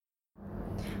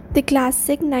The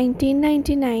classic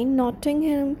 1999 Notting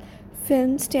Hill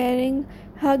film starring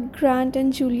Hugh Grant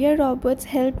and Julia Roberts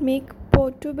helped make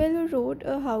Portobello Road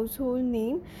a household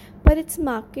name, but its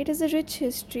market has a rich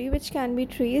history which can be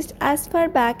traced as far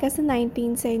back as the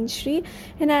 19th century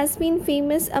and has been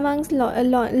famous amongst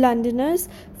Londoners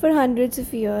for hundreds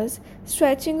of years.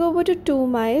 Stretching over to 2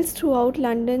 miles throughout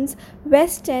London's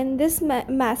West End, this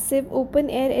massive open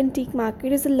air antique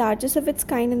market is the largest of its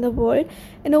kind in the world,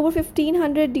 and over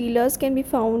 1500 dealers can be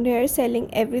found here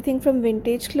selling everything from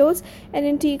vintage clothes and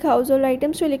antique household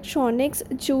items to electronics,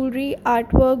 jewelry,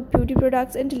 artwork, beauty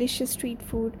products, and delicious street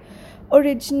food.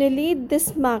 Originally,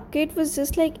 this market was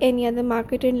just like any other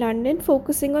market in London,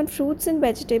 focusing on fruits and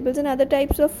vegetables and other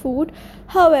types of food.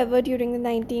 However, during the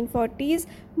 1940s,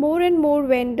 more and more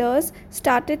vendors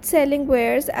started selling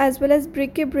wares as well as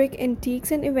bric-a-brac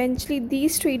antiques, and eventually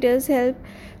these traders helped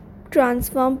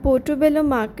transform Portobello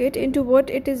Market into what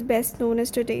it is best known as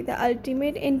today, the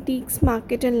ultimate antiques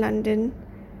market in London.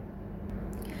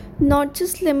 Not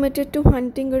just limited to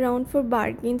hunting around for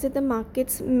bargains at the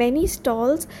market's many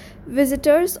stalls,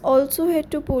 visitors also head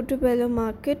to Portobello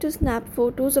Market to snap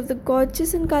photos of the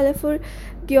gorgeous and colorful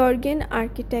Georgian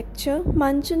architecture,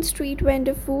 munch on street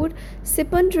vendor food,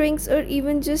 sip on drinks, or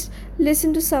even just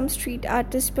listen to some street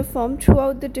artists perform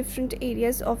throughout the different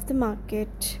areas of the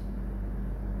market.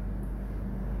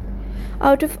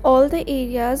 Out of all the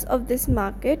areas of this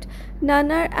market,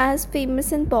 none are as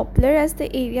famous and popular as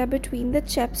the area between the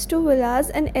Chepstow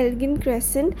Villas and Elgin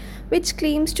Crescent, which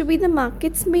claims to be the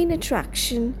market's main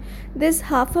attraction. This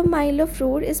half a mile of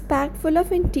road is packed full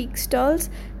of antique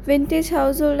stalls, vintage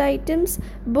household items,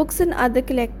 books, and other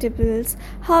collectibles.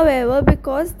 However,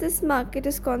 because this market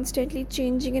is constantly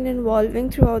changing and evolving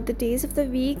throughout the days of the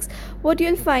weeks, what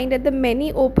you'll find at the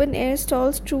many open air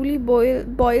stalls truly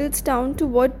boils down to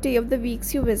what day of the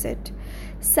weeks you visit.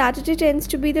 Saturday tends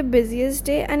to be the busiest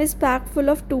day and is packed full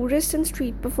of tourists and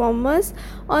street performers.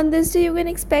 On this day, you can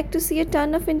expect to see a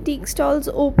ton of antique stalls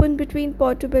open between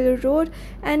Portobello Road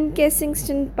and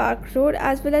Kensington Park Road,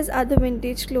 as well as other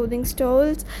vintage clothing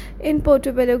stalls in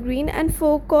Portobello Green and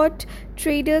forecourt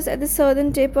traders at the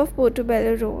southern tip of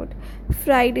Portobello Road.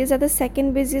 Fridays are the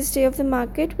second busiest day of the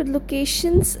market, with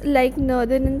locations like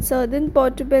northern and southern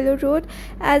Portobello Road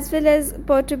as well as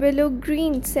Portobello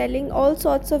Green selling all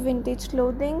sorts of vintage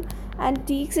clothing,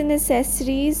 antiques, and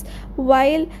accessories,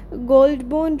 while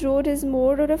Goldbone Road is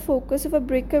more of a focus of a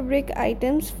bric-a-brac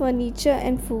items, furniture,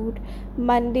 and food.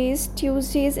 Mondays,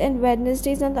 Tuesdays, and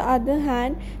Wednesdays, on the other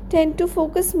hand, tend to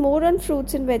focus more on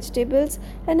fruits and vegetables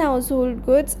and household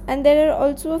goods, and there are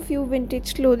also a few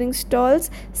vintage clothing stalls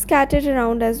scattered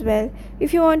around as well.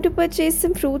 If you want to purchase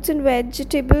some fruits and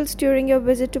vegetables during your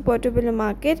visit to Portobello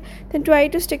Market, then try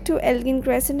to stick to Elgin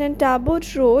Crescent and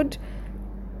Talbot Road.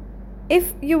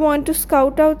 If you want to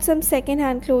scout out some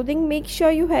second-hand clothing, make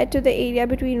sure you head to the area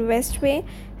between Westway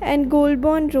and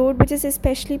Goulburn Road, which is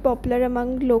especially popular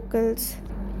among locals.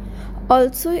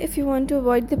 Also, if you want to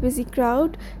avoid the busy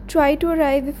crowd, try to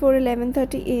arrive before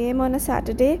 11:30 a.m. on a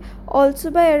Saturday. Also,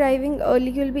 by arriving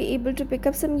early, you'll be able to pick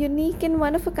up some unique and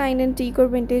one-of-a-kind antique or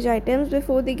vintage items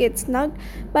before they get snugged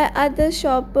by other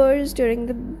shoppers during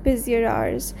the busier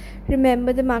hours.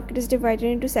 Remember, the market is divided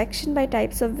into sections by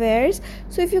types of wares,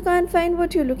 so if you can't find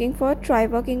what you're looking for, try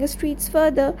walking the streets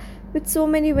further. With so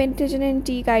many vintage and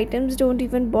antique items, don't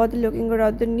even bother looking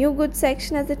around the new goods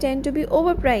section as they tend to be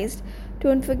overpriced.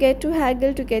 Don't forget to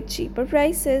haggle to get cheaper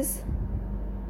prices.